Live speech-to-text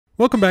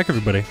Welcome back,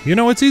 everybody. You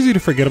know, it's easy to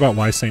forget about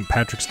why St.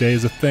 Patrick's Day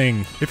is a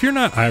thing. If you're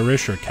not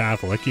Irish or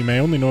Catholic, you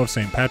may only know of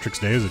St. Patrick's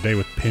Day as a day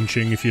with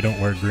pinching if you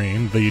don't wear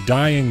green, the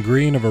dyeing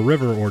green of a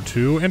river or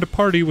two, and a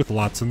party with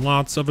lots and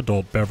lots of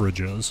adult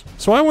beverages.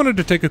 So I wanted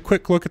to take a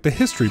quick look at the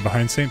history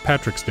behind St.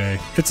 Patrick's Day.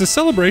 It's a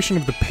celebration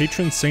of the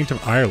patron saint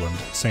of Ireland,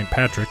 St.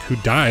 Patrick, who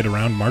died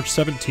around March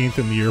 17th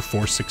in the year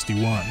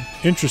 461.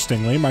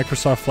 Interestingly,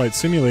 Microsoft Flight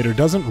Simulator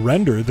doesn't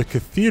render the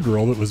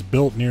cathedral that was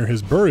built near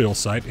his burial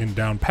site in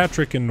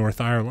Downpatrick in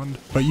North Ireland.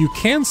 But you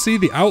can see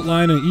the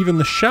outline and even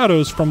the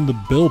shadows from the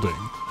building.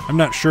 I'm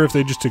not sure if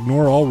they just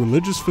ignore all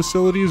religious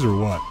facilities or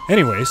what.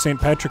 Anyway, St.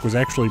 Patrick was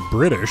actually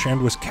British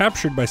and was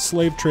captured by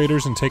slave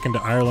traders and taken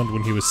to Ireland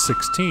when he was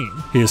 16.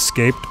 He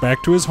escaped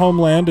back to his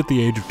homeland at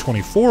the age of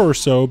 24 or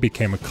so,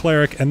 became a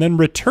cleric, and then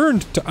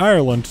returned to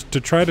Ireland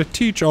to try to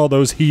teach all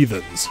those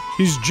heathens.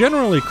 He's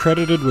generally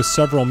credited with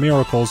several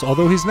miracles,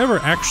 although he's never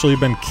actually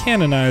been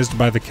canonized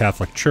by the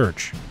Catholic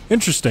Church.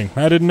 Interesting,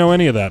 I didn't know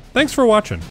any of that. Thanks for watching.